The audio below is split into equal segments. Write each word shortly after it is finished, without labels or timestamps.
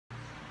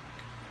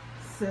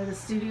So the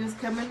studio's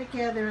coming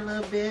together a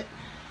little bit.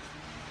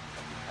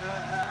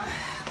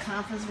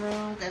 Conference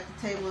room, got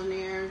the table in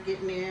there,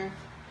 getting there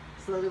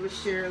slowly but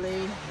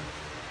surely.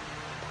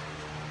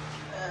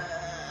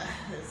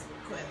 This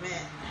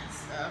equipment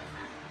stuff,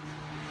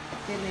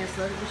 getting there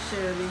slowly but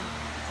surely.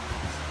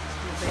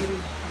 The baby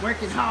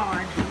working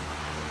hard.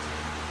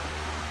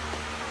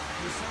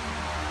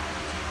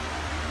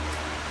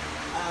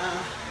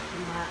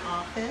 My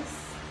office,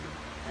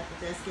 got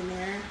the desk in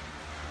there.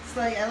 It's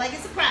like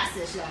it's a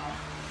process, y'all.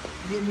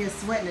 Getting here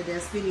sweating to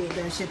death. Speedy ain't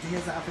done shit to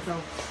his office.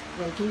 Oh,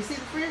 wait, can you see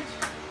the fridge?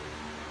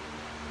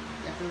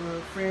 Got the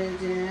little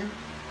fridge in.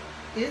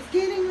 It's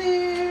getting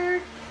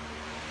there.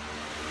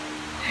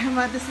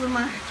 This is where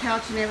my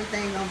couch and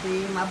everything gonna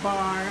be. My bar.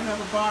 I have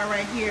a bar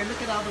right here.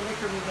 Look at all the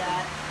liquor we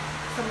got.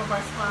 Some of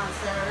our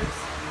sponsors.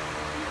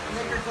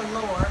 Liquor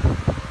galore.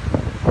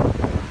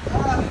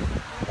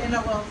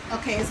 Well,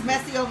 okay, it's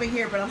messy over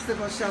here, but I'm still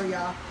gonna show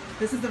y'all.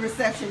 This is the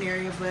reception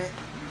area, but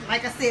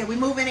like I said, we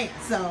moving in,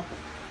 so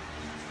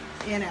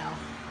you know.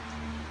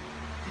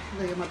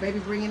 Look at my baby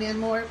bringing in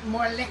more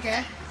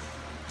liquor.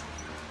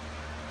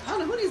 I don't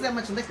know who needs that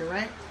much liquor,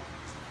 right?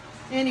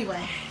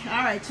 Anyway,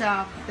 all right,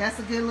 y'all. That's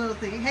a good little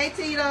thing. Hey,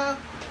 Tito,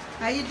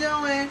 how you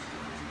doing?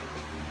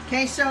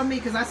 Can't show me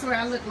because I swear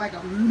I look like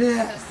a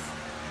mess.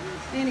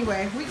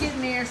 Anyway, we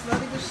getting there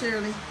slowly but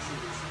surely.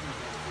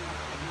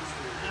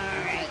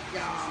 All right,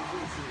 y'all.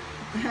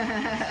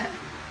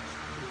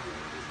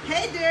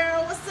 Hey,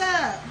 Daryl, what's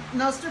up?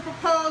 No stripper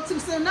pole too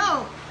soon?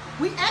 No,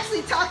 we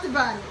actually talked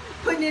about it,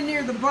 putting it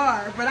near the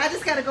bar, but I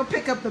just got to go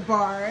pick up the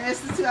bar.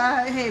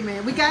 Hey,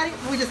 man, we got it.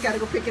 We just got to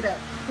go pick it up.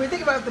 We're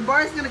thinking about if the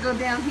bar is going to go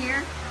down here,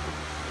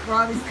 where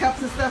all these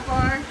cups and stuff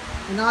are,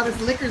 and all this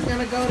liquor is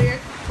going to go there.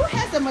 Who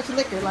has that much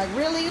liquor? Like,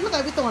 really? It looks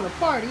like we're throwing a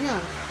party,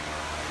 huh?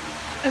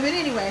 But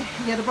anyway,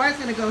 yeah, the bar's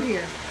going to go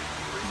here.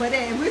 But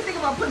if we think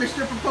about putting a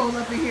stripper pole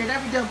up in here,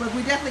 that'd be dope, but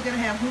we're definitely going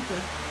to have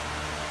hookah.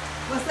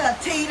 What's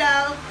up,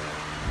 Tito?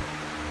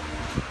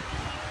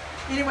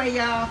 Anyway,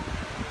 y'all,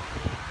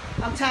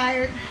 I'm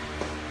tired.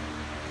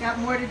 Got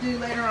more to do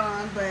later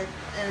on, but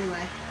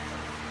anyway,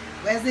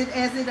 as it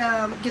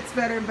gets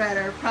better and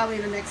better, probably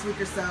in the next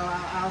week or so,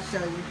 I'll show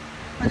you.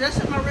 Oh, did I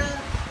show my rug?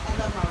 I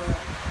love my rug.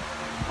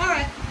 All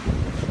right,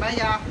 bye,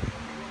 y'all.